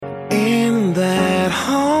that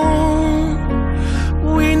home,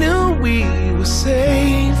 we knew we were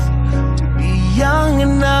safe to be young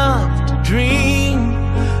enough to dream,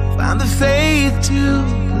 find the faith to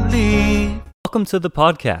believe. Welcome to the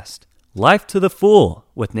podcast, Life to the Full,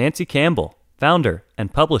 with Nancy Campbell, founder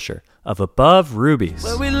and publisher of Above Rubies.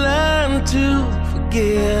 Where we learn to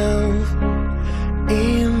forgive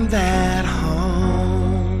in that home.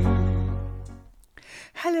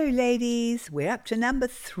 Hello ladies, we're up to number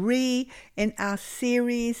 3 in our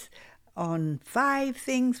series on 5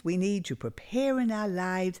 things we need to prepare in our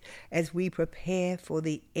lives as we prepare for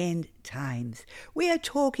the end times. We are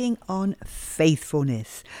talking on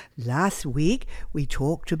faithfulness. Last week we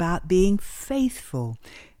talked about being faithful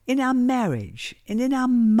in our marriage and in our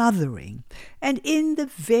mothering and in the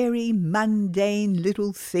very mundane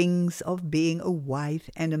little things of being a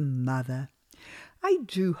wife and a mother. I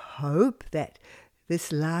do hope that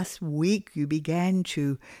this last week you began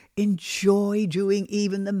to enjoy doing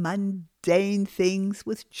even the mundane things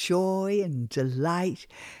with joy and delight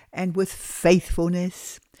and with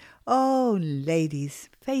faithfulness. Oh, ladies,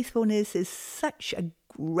 faithfulness is such a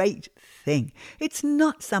great thing. It's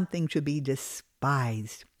not something to be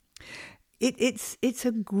despised. It's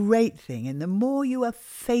a great thing, and the more you are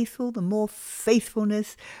faithful, the more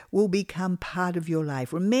faithfulness will become part of your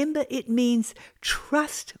life. Remember, it means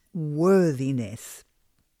trustworthiness.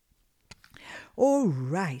 All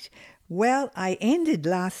right. Well, I ended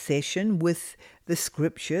last session with the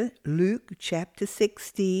scripture, Luke chapter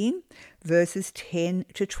 16, verses 10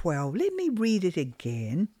 to 12. Let me read it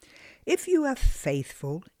again. If you are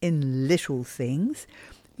faithful in little things,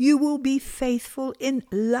 you will be faithful in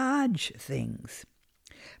large things.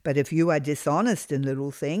 But if you are dishonest in little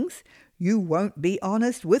things, you won't be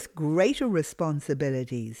honest with greater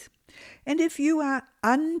responsibilities. And if you are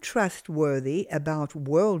untrustworthy about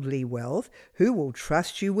worldly wealth, who will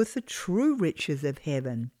trust you with the true riches of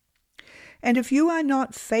heaven? And if you are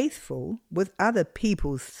not faithful with other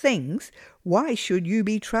people's things, why should you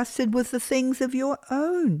be trusted with the things of your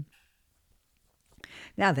own?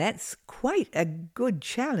 Now, that's quite a good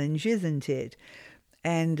challenge, isn't it?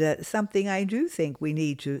 And something I do think we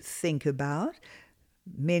need to think about.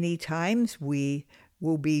 Many times we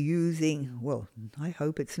will be using, well, I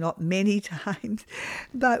hope it's not many times,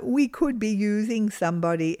 but we could be using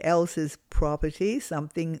somebody else's property,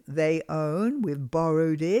 something they own, we've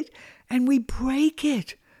borrowed it, and we break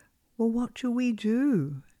it. Well, what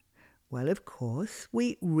do? Well, of course,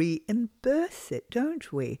 we reimburse it,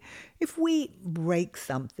 don't we? If we break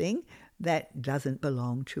something that doesn't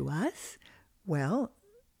belong to us, well,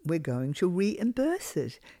 we're going to reimburse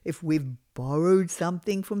it. If we've borrowed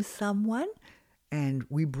something from someone and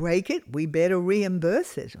we break it, we better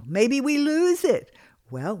reimburse it. Maybe we lose it.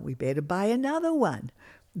 Well, we better buy another one.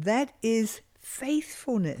 That is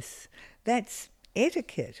faithfulness. That's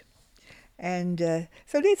etiquette. And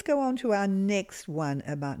so let's go on to our next one,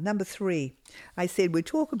 about number 3. I said we'd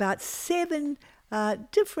talk about 7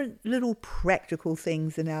 different little practical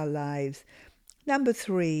things in our lives. Number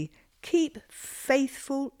 3, keep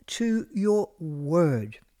faithful to your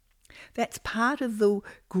word. That's part of the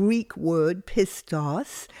Greek word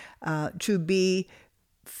pistos, to be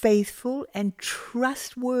faithful and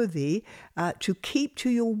trustworthy, to keep to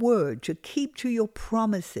your word, to keep to your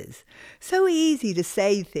promises. So easy to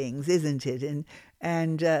say things, isn't it?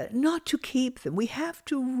 And not to keep them. We have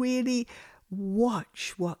to really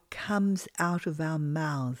watch what comes out of our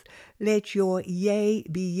mouths. Let your yea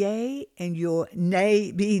be yea and your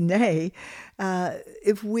nay be nay.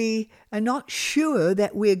 If we are not sure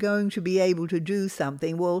that we're going to be able to do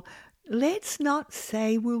something, well, let's not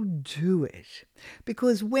say we'll do it,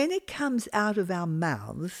 because when it comes out of our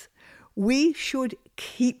mouths, we should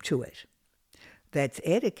keep to it. That's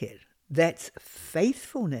etiquette. That's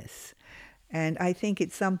faithfulness. And I think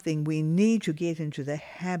it's something we need to get into the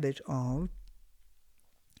habit of.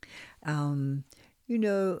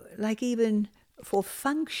 Like even for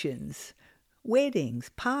functions, weddings,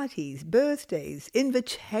 parties, birthdays,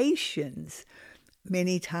 invitations,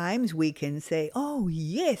 many times we can say, oh,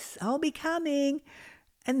 yes, I'll be coming.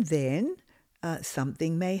 And then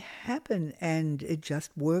something may happen and it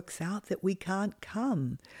just works out that we can't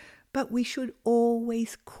come. But we should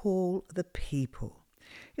always call the people.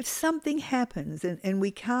 If something happens and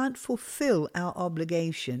we can't fulfill our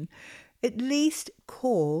obligation, at least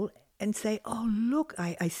call and say, oh, look,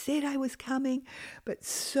 I said I was coming, but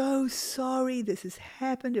so sorry this has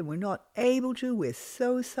happened and we're not able to. We're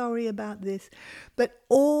so sorry about this. But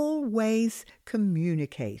always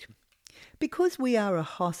communicate. Because we are a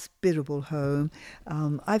hospitable home,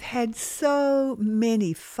 I've had so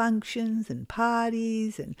many functions and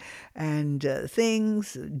parties and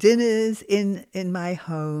things, dinners in my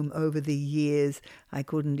home over the years. I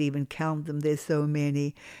couldn't even count them. There's so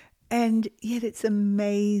many. And yet it's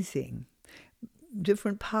amazing.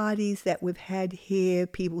 Different parties that we've had here,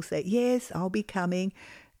 people say, yes, I'll be coming.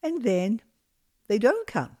 And then they don't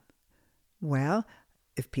come. Well,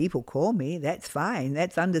 if people call me, that's fine.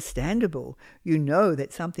 That's understandable. You know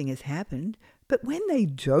that something has happened. But when they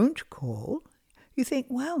don't call, you think,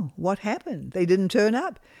 well, what happened? They didn't turn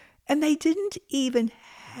up. And they didn't even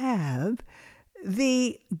have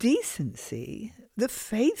the decency, the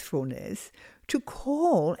faithfulness to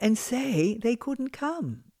call and say they couldn't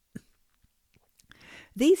come.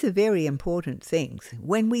 These are very important things.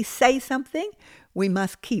 When we say something, we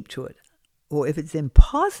must keep to it. Or if it's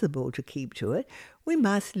impossible to keep to it, we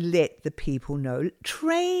must let the people know.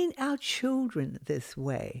 Train our children this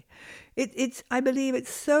way. I believe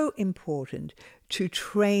it's so important to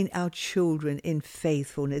train our children in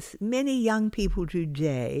faithfulness. Many young people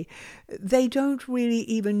today, they don't really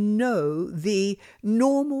even know the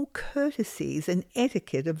normal courtesies and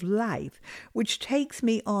etiquette of life, which takes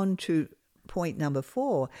me on to point number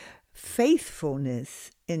 4,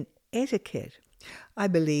 faithfulness in etiquette. I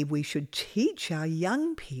believe we should teach our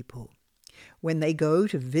young people when they go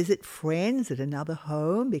to visit friends at another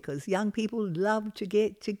home, because young people love to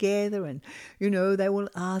get together and, they will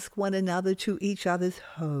ask one another to each other's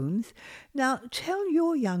homes. Now, tell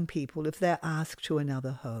your young people if they're asked to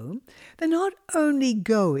another home, they're not only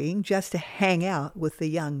going just to hang out with the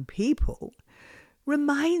young people.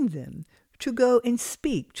 Remind them to go and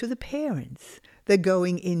speak to the parents. They're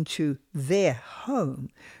going into their home.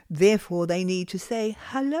 Therefore, they need to say,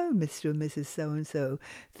 hello, Mr. and Mrs. So-and-so.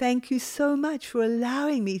 Thank you so much for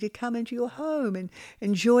allowing me to come into your home and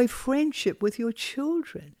enjoy friendship with your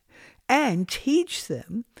children. And teach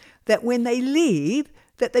them that when they leave,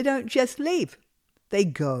 that they don't just leave. They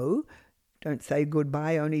go, don't say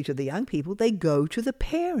goodbye only to the young people, they go to the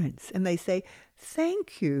parents and they say,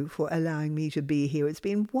 thank you for allowing me to be here. It's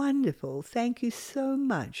been wonderful. Thank you so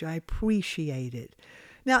much. I appreciate it.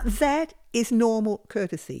 Now, that is normal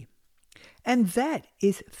courtesy. And that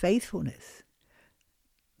is faithfulness.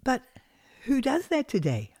 But who does that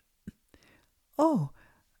today?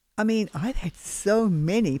 I've had so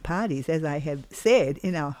many parties, as I have said,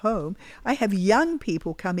 in our home. I have young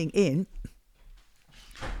people coming in.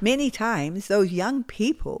 Many times, those young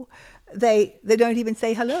people, they don't even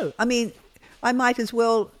say hello. I might as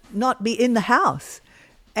well not be in the house,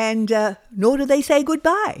 and nor do they say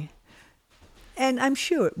goodbye. And I'm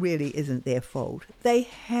sure it really isn't their fault. They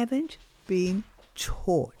haven't been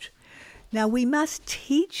taught. Now, we must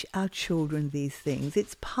teach our children these things.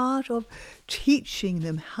 It's part of teaching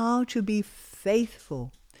them how to be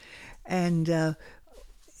faithful. And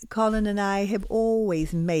Colin and I have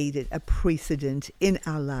always made it a precedent in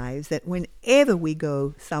our lives that whenever we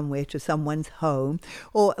go somewhere to someone's home,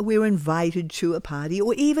 or we're invited to a party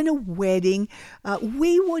or even a wedding,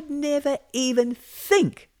 we would never even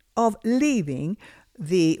think of leaving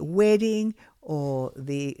the wedding or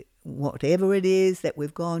the whatever it is that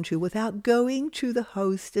we've gone to without going to the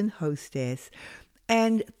host and hostess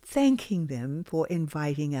and thanking them for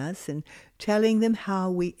inviting us and telling them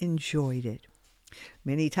how we enjoyed it.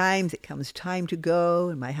 Many times it comes time to go,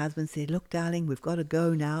 and my husband said, look, darling, we've got to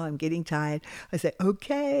go now. I'm getting tired. I say,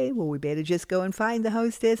 okay, well, we better just go and find the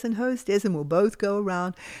hostess, and we'll both go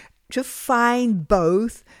around to find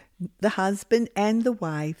both the husband and the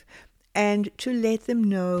wife and to let them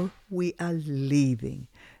know we are leaving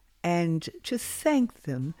and to thank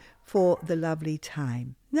them for the lovely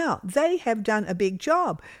time. Now, they have done a big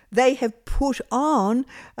job. They have put on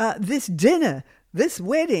this dinner, this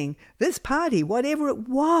wedding, this party, whatever it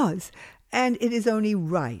was. And it is only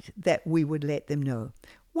right that we would let them know.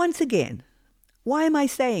 Once again, why am I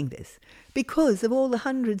saying this? Because of all the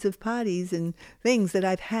hundreds of parties and things that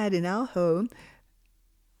I've had in our home,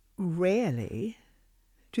 rarely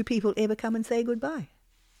do people ever come and say goodbye.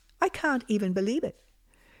 I can't even believe it.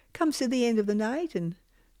 Comes to the end of the night and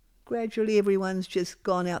gradually everyone's just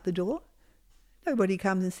gone out the door. Nobody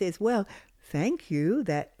comes and says, well, thank you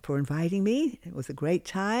for inviting me. It was a great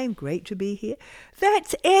time, great to be here.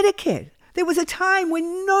 That's etiquette. There was a time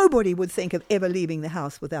when nobody would think of ever leaving the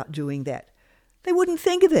house without doing that. They wouldn't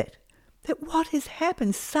think of it. That what has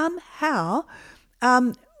happened, somehow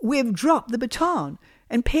we've dropped the baton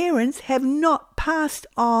and parents have not passed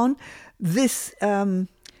on this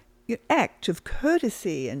act of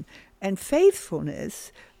courtesy and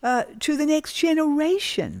faithfulness to the next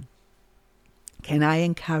generation. Can I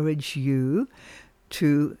encourage you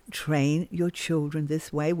to train your children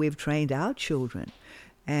this way. We've trained our children.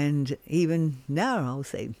 And even now I'll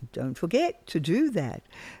say, don't forget to do that.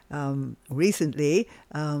 Recently,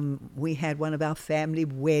 we had one of our family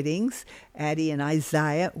weddings. Addie and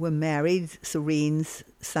Isaiah were married, Serene's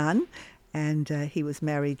son, and he was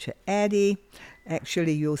married to Addie.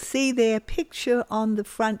 Actually, you'll see their picture on the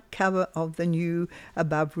front cover of the new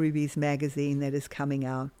Above Rubies magazine that is coming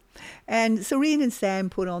out. And Serene and Sam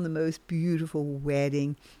put on the most beautiful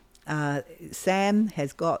wedding. Sam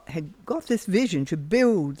had got this vision to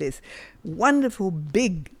build this wonderful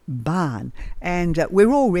big barn, and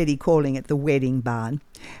we're already calling it the wedding barn,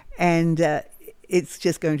 and it's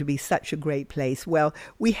just going to be such a great place. Well,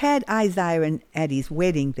 we had Isaiah and Addie's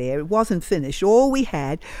wedding there. It wasn't finished. All we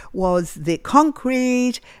had was the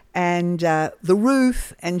concrete and the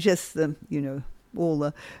roof and just the, all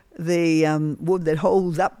the wood that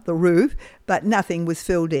holds up the roof, but nothing was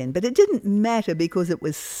filled in. But it didn't matter because it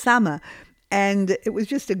was summer and it was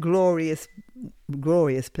just a glorious,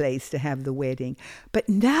 glorious place to have the wedding. But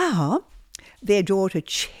now their daughter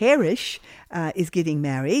Cherish is getting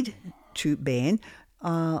married to Ben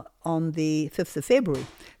on the 5th of February.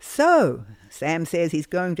 So Sam says he's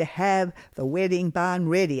going to have the wedding barn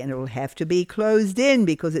ready, and it'll have to be closed in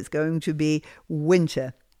because it's going to be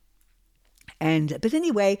winter. But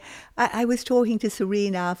anyway, I was talking to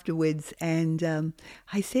Serene afterwards, and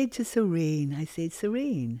I said to Serene,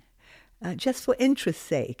 Serene, just for interest's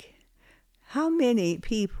sake, how many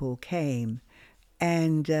people came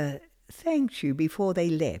and thanked you before they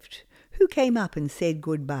left? Who came up and said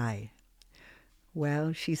goodbye?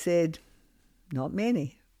 Well, she said, not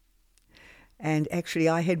many. And actually,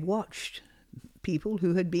 I had watched people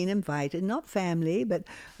who had been invited, not family, but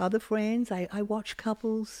other friends. I watched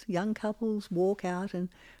couples, young couples, walk out, and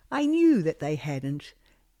I knew that they hadn't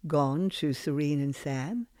gone to Serene and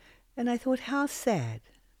Sam. And I thought, how sad.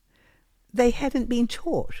 They hadn't been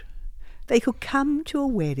taught. They could come to a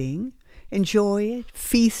wedding, enjoy it,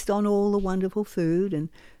 feast on all the wonderful food, and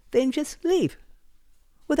then just leave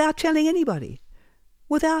without telling anybody,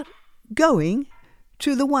 without going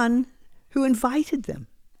to the one who invited them.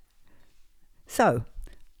 So,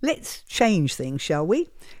 let's change things, shall we?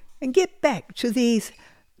 And get back to these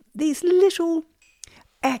little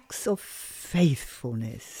acts of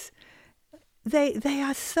faithfulness. They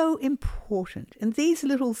are so important, and these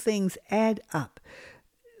little things add up.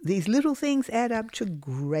 These little things add up to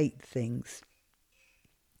great things.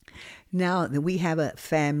 Now, we have a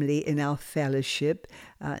family in our fellowship,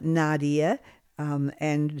 Nadia,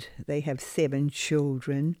 and they have 7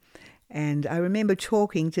 children. And I remember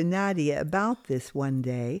talking to Nadia about this one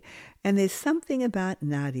day, and there's something about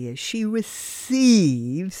Nadia. She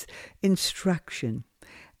receives instruction.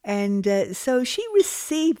 And so she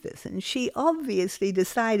received this, and she obviously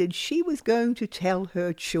decided she was going to tell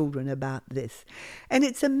her children about this. And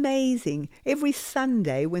it's amazing. Every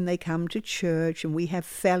Sunday when they come to church and we have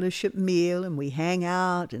fellowship meal and we hang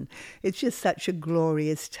out, and it's just such a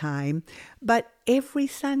glorious time. But every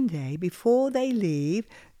Sunday before they leave,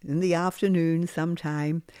 in the afternoon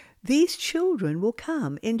sometime, these children will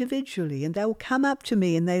come individually, and they'll come up to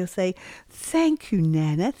me and they'll say, "Thank you,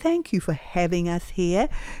 Nana. Thank you for having us here.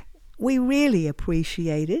 We really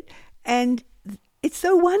appreciate it. And it's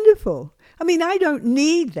so wonderful." I mean, I don't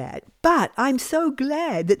need that, but I'm so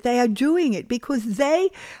glad that they are doing it, because they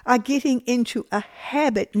are getting into a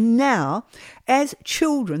habit now as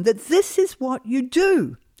children that this is what you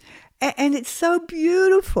do. And it's so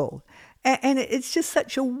beautiful. And it's just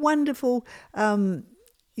such a wonderful,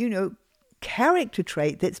 character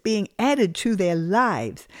trait that's being added to their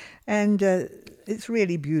lives. And it's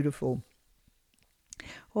really beautiful.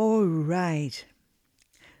 All right.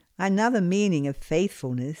 Another meaning of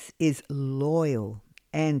faithfulness is loyal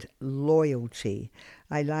and loyalty.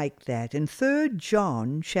 I like that. In 3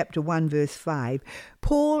 John chapter 1, verse 5,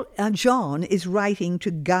 John is writing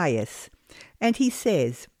to Gaius, and he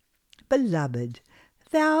says, "Beloved,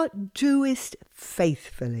 thou doest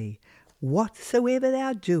faithfully whatsoever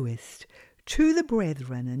thou doest to the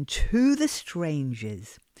brethren and to the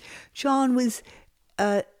strangers." John was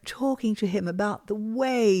talking to him about the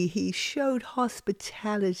way he showed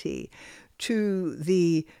hospitality to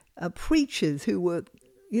the preachers who were,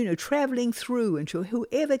 traveling through, and to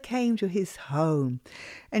whoever came to his home.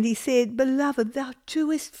 And he said, "Beloved, thou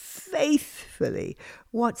doest faithfully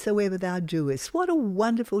whatsoever thou doest." What a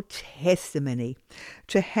wonderful testimony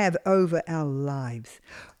to have over our lives.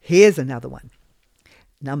 Here's another one.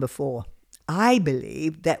 Number 4. I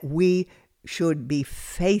believe that we should be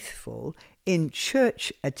faithful in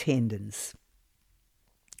church attendance.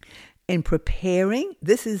 in preparing.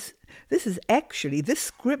 This is actually this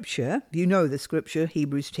scripture. You know the scripture,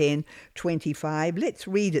 Hebrews 10:25. Let's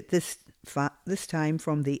read it this time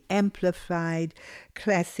from the Amplified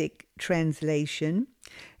Classic Translation.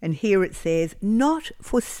 And here it says, "Not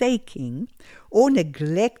forsaking or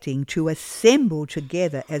neglecting to assemble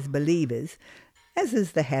together as believers, as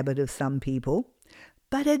is the habit of some people,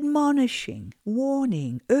 but admonishing,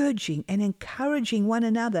 warning, urging, and encouraging one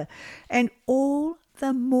another, and all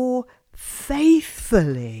the more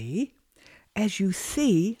faithfully as you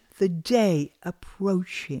see the day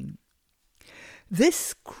approaching." This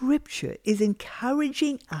scripture is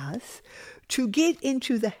encouraging us to get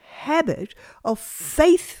into the habit of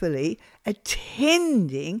faithfully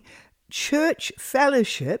attending church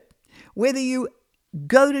fellowship, whether you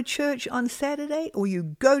go to church on Saturday or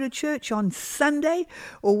you go to church on Sunday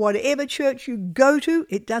or whatever church you go to,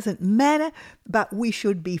 it doesn't matter, but we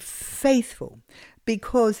should be faithful,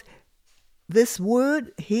 because this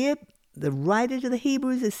word here, the writer to the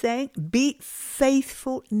Hebrews is saying, be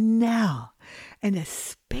faithful now, and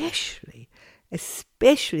especially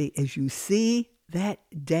as you see that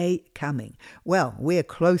day coming. Well, we're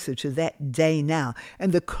closer to that day now,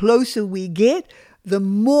 and the closer we get, the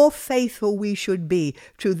more faithful we should be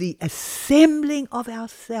to the assembling of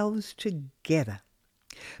ourselves together,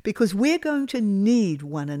 because we're going to need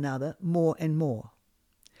one another more and more.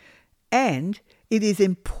 And it is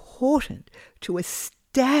important to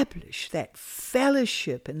establish that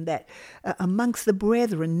fellowship and that amongst the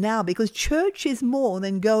brethren now, because church is more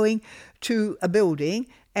than going to a building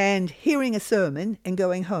and hearing a sermon and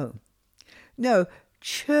going home. No,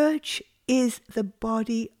 church is the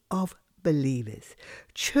body of believers.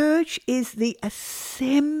 Church is the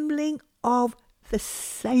assembling of the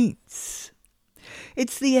saints.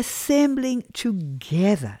 It's the assembling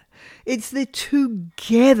together. It's the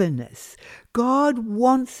togetherness. God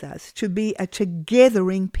wants us to be a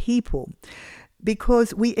togethering people,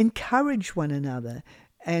 because we encourage one another,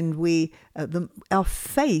 and our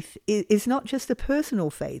faith is not just a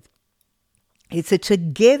personal faith. It's a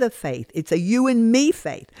together faith. It's a you and me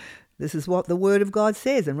faith. This is what the Word of God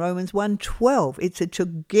says in Romans 1:12. It's a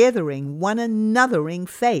togethering, one anothering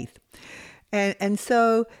faith. And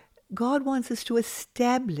so God wants us to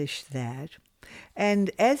establish that.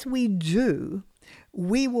 And as we do,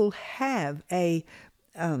 we will have an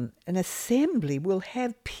assembly. We'll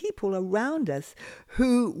have people around us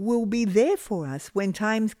who will be there for us when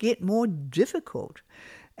times get more difficult.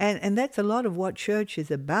 And that's a lot of what church is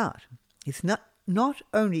about. It's not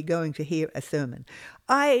only going to hear a sermon.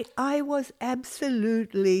 I was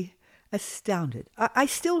absolutely astounded. I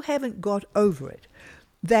still haven't got over it,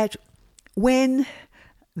 that when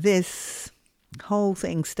this whole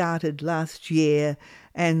thing started last year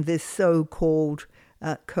and this so-called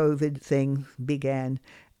COVID thing began,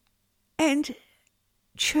 and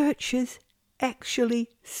churches actually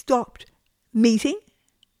stopped meeting,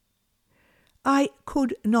 I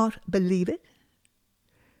could not believe it.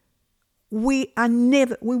 We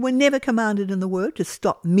were never commanded in the Word to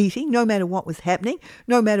stop meeting, no matter what was happening,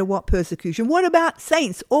 no matter what persecution. What about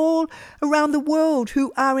saints all around the world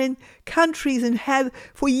who are in countries and have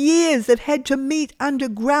for years that had to meet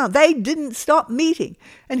underground? They didn't stop meeting.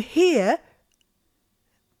 And here,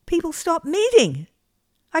 people stopped meeting.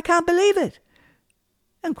 I can't believe it.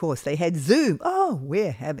 And of course, they had Zoom. Oh,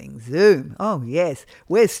 we're having Zoom. Oh, yes,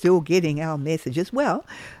 we're still getting our messages. Well,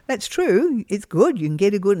 that's true. It's good. You can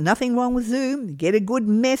get nothing wrong with Zoom. You get a good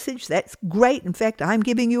message. That's great. In fact, I'm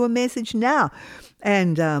giving you a message now.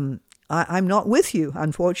 And I'm not with you,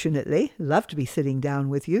 unfortunately. Love to be sitting down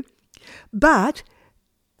with you. But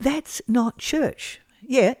that's not church.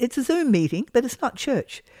 Yeah, it's a Zoom meeting, but it's not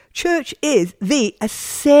church. Church is the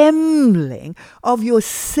assembling of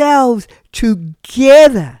yourselves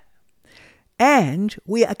together. And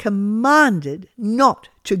we are commanded not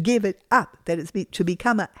to give it up, that it's to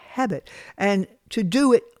become a habit, and to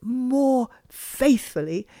do it more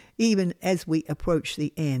faithfully even as we approach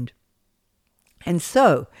the end. And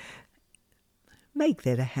so, make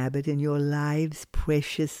that a habit in your lives,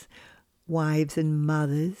 precious wives and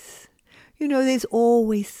mothers. You know, there's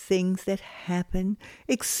always things that happen.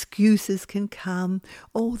 Excuses can come.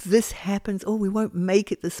 Oh, this happens. Oh, we won't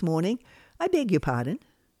make it this morning. I beg your pardon.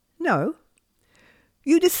 No.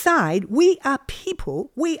 You decide we are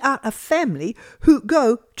people, we are a family who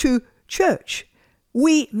go to church.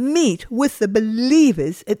 We meet with the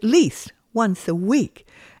believers at least once a week.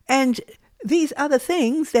 And these other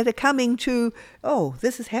things that are coming to, oh,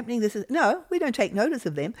 this is happening, no, we don't take notice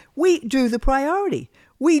of them. We do the priority.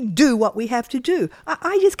 We do what we have to do.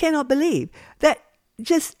 I just cannot believe that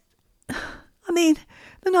they're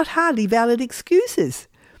not hardly valid excuses.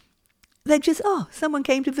 They just, someone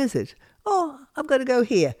came to visit. Oh, I've got to go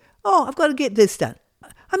here. Oh, I've got to get this done.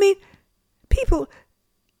 I mean, people,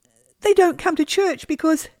 they don't come to church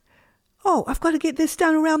because, I've got to get this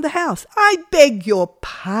done around the house. I beg your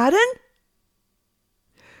pardon?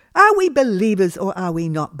 Are we believers or are we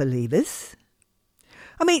not believers?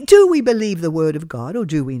 I mean, do we believe the word of God or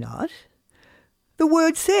do we not? The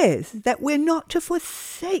word says that we're not to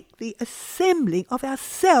forsake the assembling of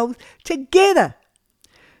ourselves together.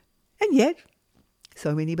 And yet,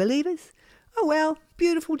 so many believers,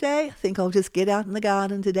 beautiful day. I think I'll just get out in the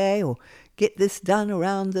garden today or get this done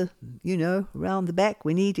around the back.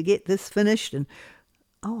 We need to get this finished. And,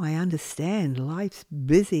 I understand life's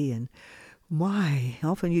busy and why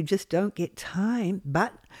often you just don't get time.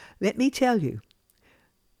 But let me tell you,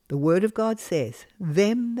 the word of God says,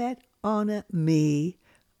 them that honor me,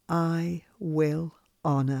 I will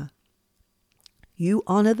honor. You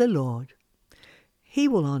honor the Lord. He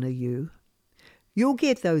will honor you. You'll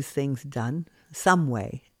get those things done some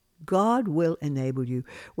way. God will enable you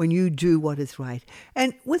when you do what is right.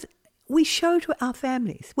 And we show to our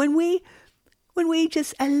families, when we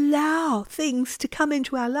just allow things to come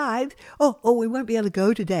into our lives, we won't be able to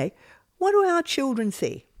go today. What do our children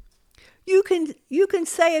see? You can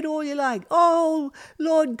say it all you like. Oh,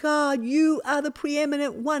 Lord God, you are the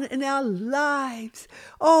preeminent one in our lives.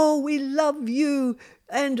 Oh, we love you.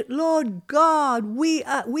 And Lord God, we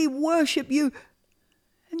worship you.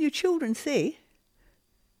 And your children see,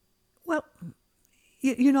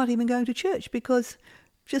 you're not even going to church because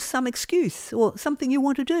just some excuse or something you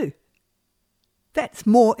want to do. That's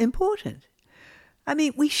more important. I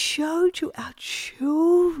mean, we show to our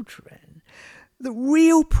children the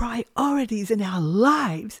real priorities in our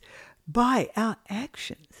lives by our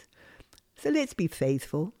actions. So let's be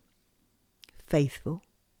faithful. Faithful.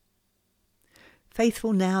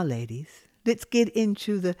 Faithful now, ladies. Let's get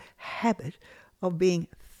into the habit of being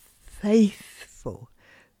faithful.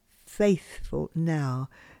 Faithful now.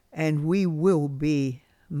 And we will be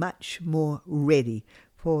much more ready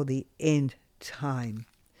for the end time.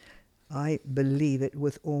 I believe it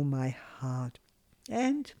with all my heart.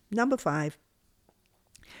 And number 5,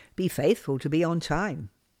 be faithful to be on time.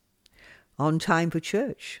 On time for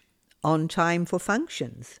church. On time for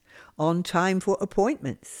functions. On time for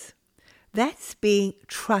appointments. That's being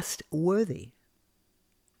trustworthy.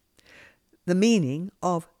 The meaning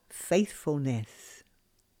of faithfulness.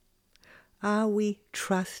 Are we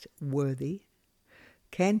trustworthy?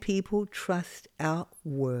 Can people trust our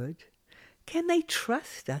word? Can they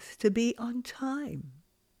trust us to be on time?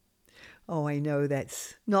 I know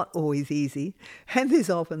that's not always easy, and there's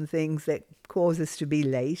often things that cause us to be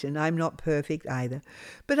late, and I'm not perfect either.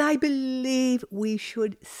 But I believe we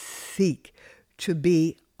should seek to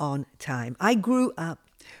be on time. I grew up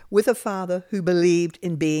with a father who believed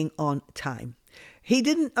in being on time. He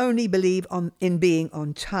didn't only believe in being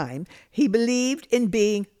on time, he believed in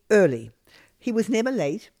being early. He was never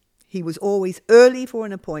late. He was always early for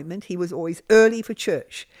an appointment. He was always early for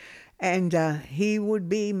church. And he would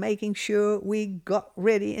be making sure we got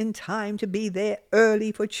ready in time to be there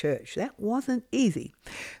early for church. That wasn't easy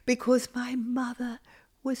because my mother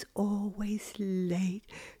was always late.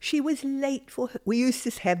 She was late for her. We used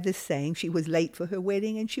to have this saying, she was late for her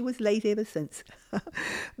wedding, and she was late ever since.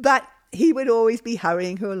 But he would always be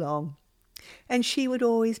hurrying her along. And she would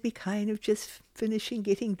always be kind of just finishing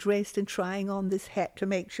getting dressed and trying on this hat to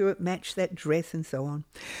make sure it matched that dress and so on.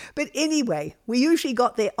 But anyway, we usually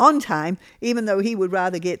got there on time, even though he would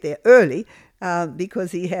rather get there early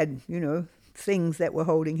because he had, things that were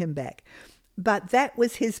holding him back. But that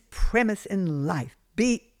was his premise in life,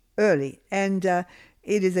 be early. And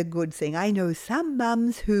it is a good thing. I know some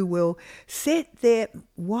mums who will set their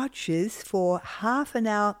watches for half an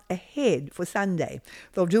hour ahead for Sunday.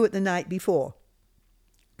 They'll do it the night before.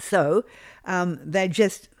 So they're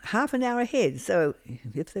just half an hour ahead. So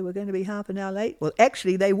if they were going to be half an hour late, well,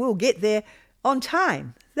 actually they will get there on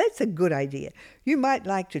time. That's a good idea. You might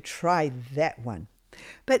like to try that one.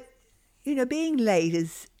 But, being late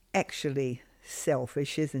is actually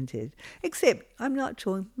selfish, isn't it? Except I'm not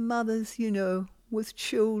talking mothers, with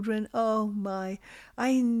children. Oh my,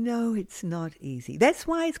 I know it's not easy. That's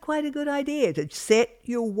why it's quite a good idea to set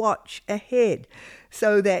your watch ahead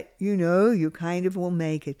so that, you kind of will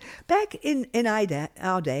make it. Back in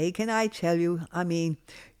our day, can I tell you, I'm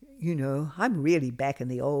really back in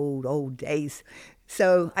the old days,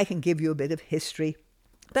 so I can give you a bit of history.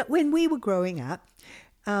 But when we were growing up,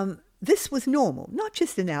 this was normal, not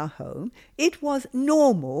just in our home. It was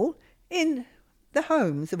normal in the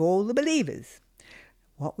homes of all the believers.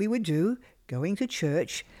 What we would do, going to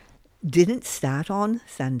church, didn't start on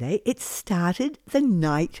Sunday. It started the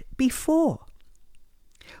night before.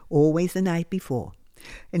 Always the night before.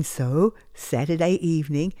 And so Saturday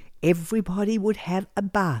evening, everybody would have a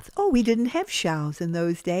bath. Oh, we didn't have showers in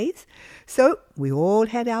those days. So we all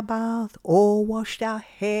had our bath, all washed our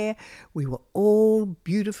hair. We were all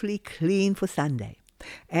beautifully clean for Sunday.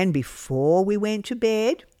 And before we went to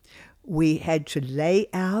bed, we had to lay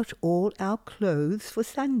out all our clothes for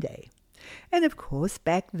Sunday. And of course,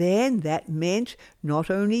 back then, that meant not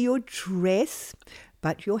only your dress,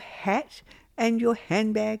 but your hat and your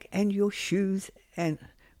handbag and your shoes. And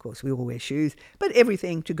of course, we all wear shoes, but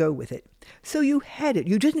everything to go with it. So you had it.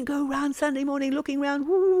 You didn't go around Sunday morning looking around,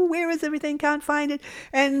 where is everything? Can't find it.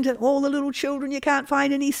 And all the little children, you can't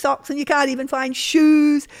find any socks and you can't even find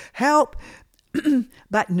shoes. Help.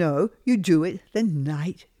 But no, you do it the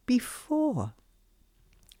night before.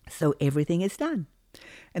 So everything is done.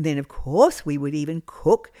 And then, of course, we would even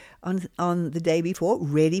cook on the day before,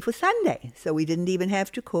 ready for Sunday. So we didn't even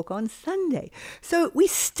have to cook on Sunday. So we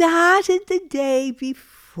started the day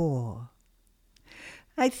before.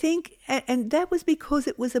 I think, and that was because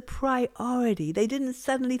it was a priority. They didn't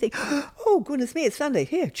suddenly think, oh, goodness me, it's Sunday.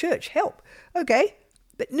 Here, church, help. Okay.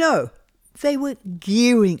 But no, they were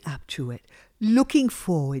gearing up to it, looking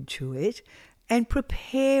forward to it, and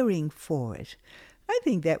preparing for it. I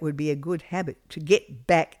think that would be a good habit to get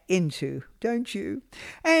back into, don't you?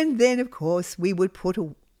 And then, of course, we would put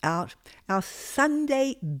out our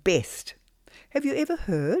Sunday best. Have you ever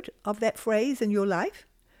heard of that phrase in your life?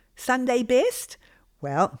 Sunday best?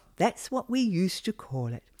 Well, that's what we used to call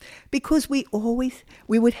it. Because we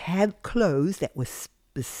would have clothes that were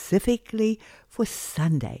specifically for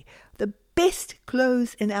Sunday. The best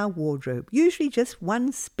clothes in our wardrobe, usually just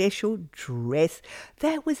one special dress.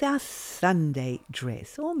 That was our Sunday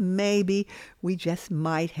dress. Or maybe we just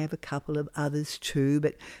might have a couple of others too,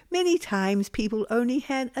 but many times people only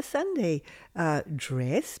had a Sunday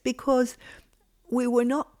dress because we were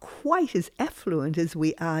not quite as affluent as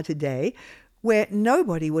we are today, where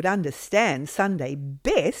nobody would understand Sunday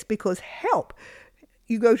best because, help,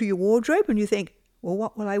 you go to your wardrobe and you think, well,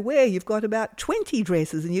 what will I wear? You've got about 20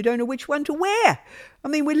 dresses and you don't know which one to wear. I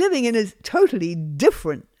mean, we're living in a totally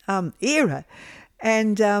different era.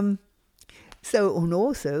 And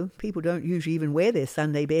also, people don't usually even wear their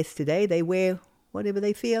Sunday best today. They wear whatever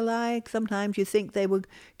they feel like. Sometimes you think they were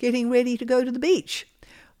getting ready to go to the beach.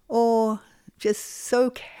 Or just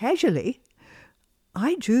so casually.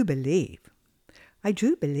 I do believe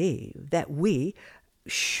that we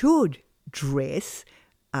should dress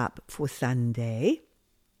up for Sunday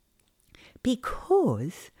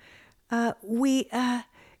because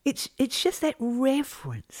it's just that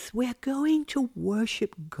reverence. We're going to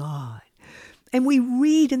worship God. And we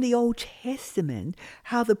read in the Old Testament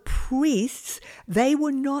how the priests, they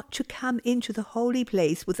were not to come into the holy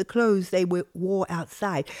place with the clothes they wore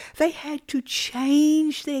outside. They had to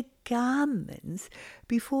change their garments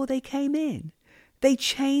before they came in. They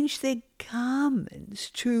changed their garments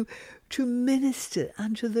to minister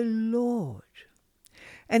unto the Lord.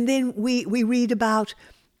 And then we read about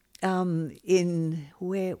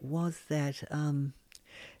where was that?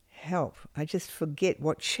 Help, I just forget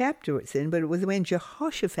what chapter it's in, but it was when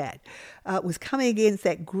Jehoshaphat was coming against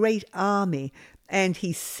that great army, and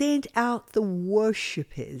he sent out the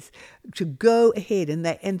worshippers to go ahead, and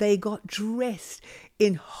they got dressed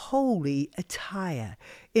in holy attire,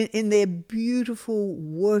 in their beautiful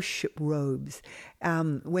worship robes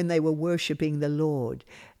when they were worshipping the Lord.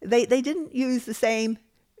 They didn't use the same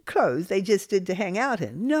clothes they just did to hang out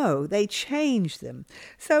in. No, they changed them.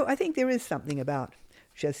 So I think there is something about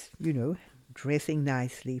just, dressing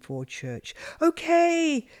nicely for church.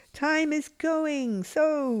 Okay, time is going.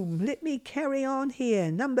 So let me carry on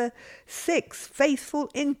here. Number 6,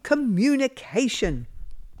 faithful in communication.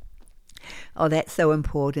 Oh, that's so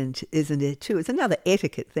important, isn't it, too? It's another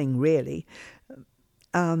etiquette thing, really.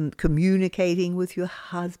 Communicating with your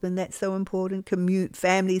husband, that's so important.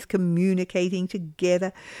 Families communicating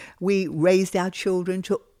together. We raised our children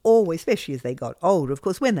to always, especially as they got older. Of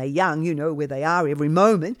course, when they're young, you know where they are every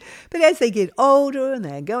moment. But as they get older and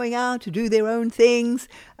they're going out to do their own things,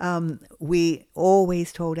 we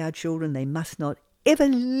always told our children they must not ever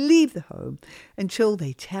leave the home until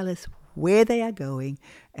they tell us where they are going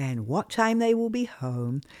and what time they will be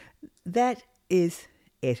home. That is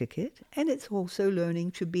etiquette, and it's also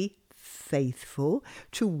learning to be faithful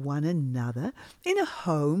to one another. In a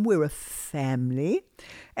home, we're a family,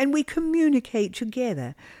 and we communicate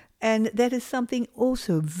together. And that is something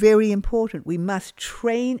also very important. We must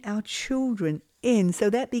train our children in, so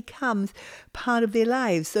that becomes part of their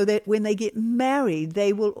lives, so that when they get married,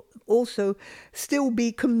 they will also still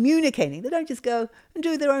be communicating. They don't just go and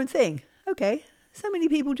do their own thing. Okay, so many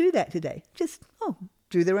people do that today. Just,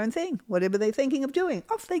 do their own thing. Whatever they're thinking of doing,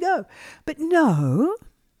 off they go. But no,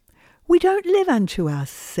 we don't live unto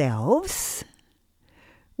ourselves.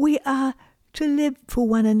 We are to live for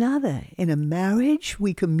one another. In a marriage,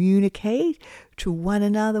 we communicate to one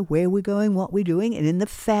another where we're going, what we're doing. And in the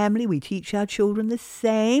family, we teach our children the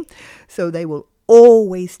same. So they will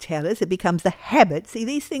always tell us. It becomes the habit. See,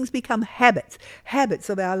 these things become habits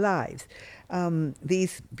of our lives.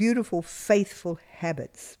 These beautiful, faithful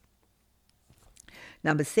habits.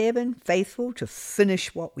 Number 7, faithful to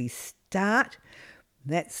finish what we start.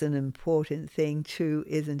 That's an important thing too,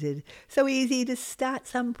 isn't it? So easy to start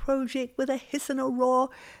some project with a hiss and a roar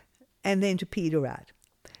and then to peter out.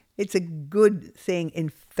 It's a good thing in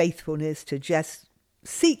faithfulness to just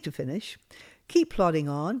seek to finish, keep plodding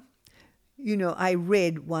on. You know, I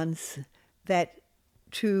read once that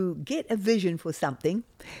to get a vision for something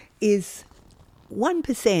is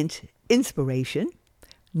 1% inspiration,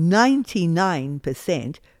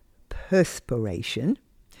 99% perspiration.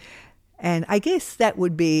 And I guess that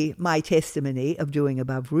would be my testimony of doing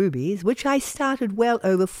Above Rubies, which I started well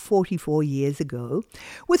over 44 years ago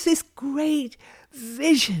with this great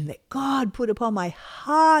vision that God put upon my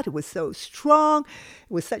heart. It was so strong.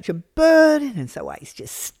 It was such a burden. And so I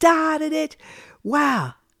just started it.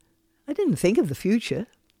 Wow. I didn't think of the future.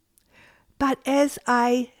 But as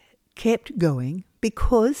I kept going,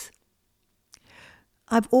 because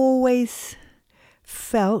I've always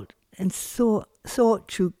felt and sought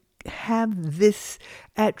to have this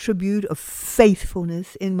attribute of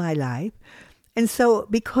faithfulness in my life. And so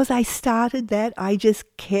because I started that, I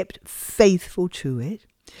just kept faithful to it.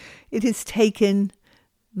 It has taken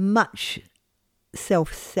much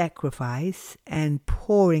self-sacrifice and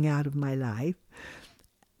pouring out of my life,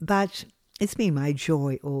 but it's been my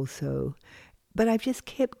joy also. But I've just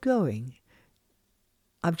kept going.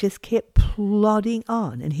 I've just kept plodding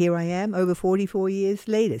on. And here I am, over 44 years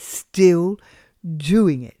later, still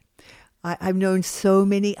doing it. I've known so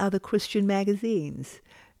many other Christian magazines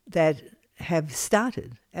that have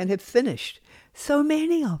started and have finished, so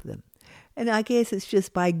many of them. And I guess it's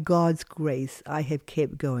just by God's grace I have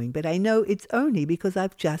kept going. But I know it's only because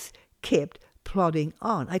I've just kept plodding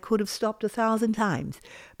on. I could have stopped 1,000 times,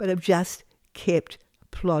 but I've just kept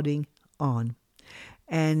plodding on.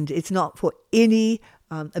 And it's not for any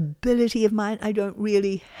ability of mine. I don't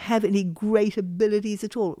really have any great abilities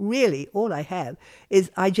at all. Really, all I have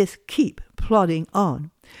is I just keep plodding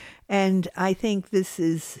on. And I think this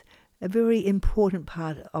is a very important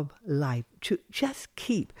part of life, to just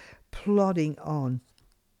keep plodding on.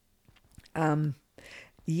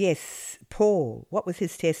 Yes, Paul, what was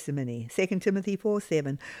his testimony? 2 Timothy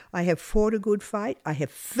 4:7. I have fought a good fight. I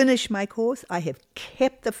have finished my course. I have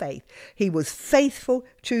kept the faith. He was faithful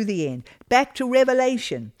to the end. Back to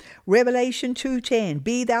Revelation. Revelation 2:10.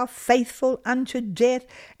 Be thou faithful unto death,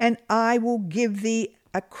 and I will give thee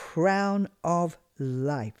a crown of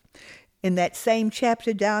life. In that same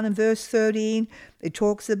chapter, down in verse 13, it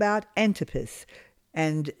talks about Antipas.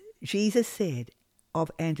 And Jesus said of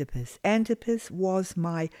Antipas, Antipas was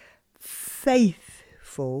my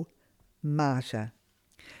faithful martyr.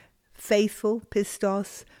 Faithful,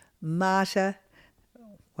 pistos, martyr.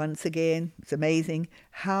 Once again, it's amazing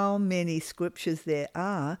how many scriptures there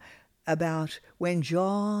are about when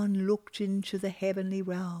John looked into the heavenly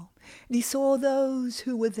realm and he saw those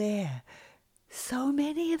who were there. So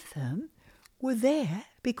many of them were there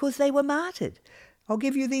because they were martyred. I'll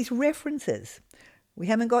give you these references. We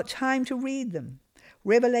haven't got time to read them.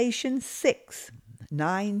 Revelation 6,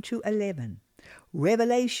 9 to 11.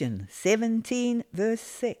 Revelation 17, verse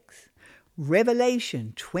 6.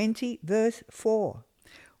 Revelation 20, verse 4.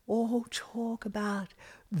 All talk about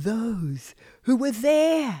those who were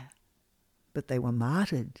there. But they were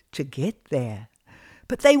martyred to get there.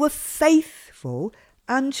 But they were faithful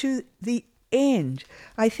unto the end.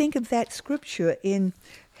 I think of that scripture in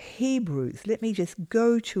Hebrews. Let me just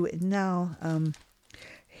go to it now.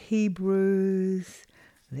 Hebrews,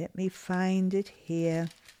 let me find it here.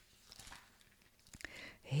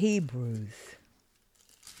 Hebrews.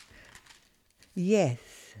 Yes.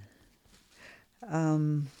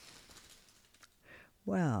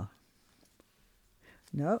 Well,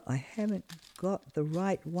 no, I haven't got the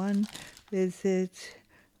right one. Is it?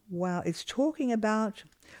 Wow, it's talking about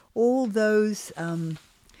all those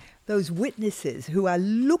witnesses who are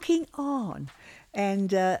looking on,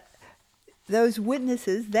 and those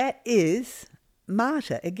witnesses, that is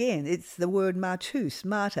martyr. Again, it's the word martus,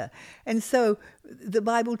 martyr. And so the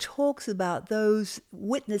Bible talks about those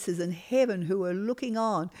witnesses in heaven who are looking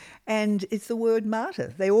on, and it's the word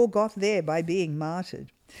martyr. They all got there by being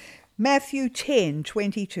martyred. Matthew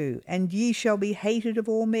 10:22, and ye shall be hated of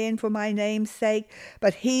all men for my name's sake,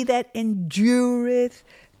 but he that endureth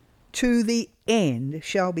to the end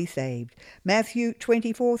shall be saved. Matthew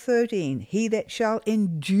 24:13, he that shall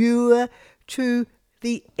endure to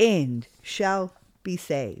the end shall be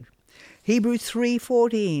saved. Hebrews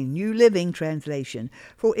 3:14, New Living Translation,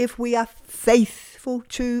 for if we are faithful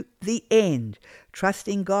to the end,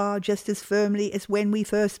 trusting God just as firmly as when we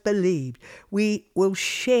first believed, we will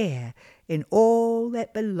share in all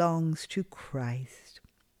that belongs to Christ.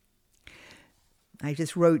 I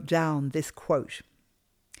just wrote down this quote.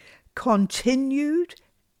 Continued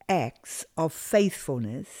acts of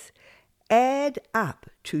faithfulness add up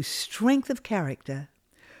to strength of character,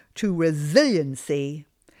 to resiliency,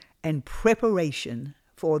 and preparation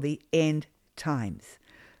for the end times.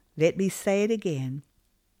 Let me say it again.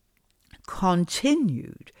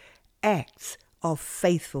 Continued acts of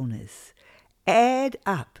faithfulness add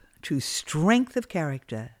up to strength of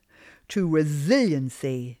character, to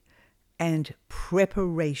resiliency, and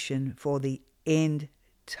preparation for the end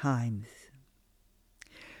times.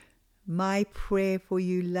 My prayer for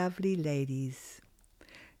you lovely ladies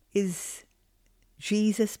is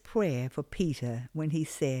Jesus' prayer for Peter when he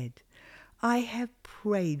said, I have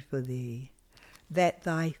prayed for thee, that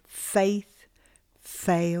thy faith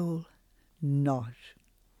fail not.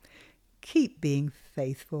 Keep being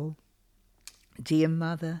faithful, dear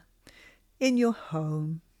mother, in your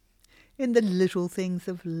home, in the little things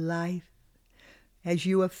of life. As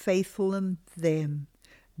you are faithful in them,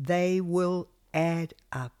 they will add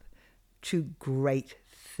up to great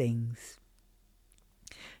things.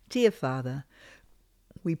 Dear Father,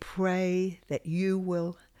 we pray that you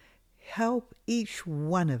will help each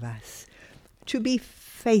one of us to be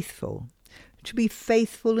faithful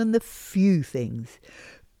in the few things,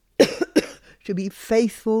 to be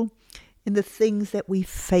faithful in the things that we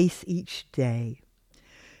face each day.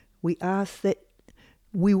 We ask that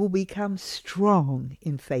we will become strong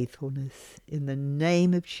in faithfulness in the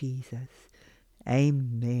name of Jesus.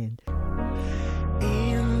 Amen.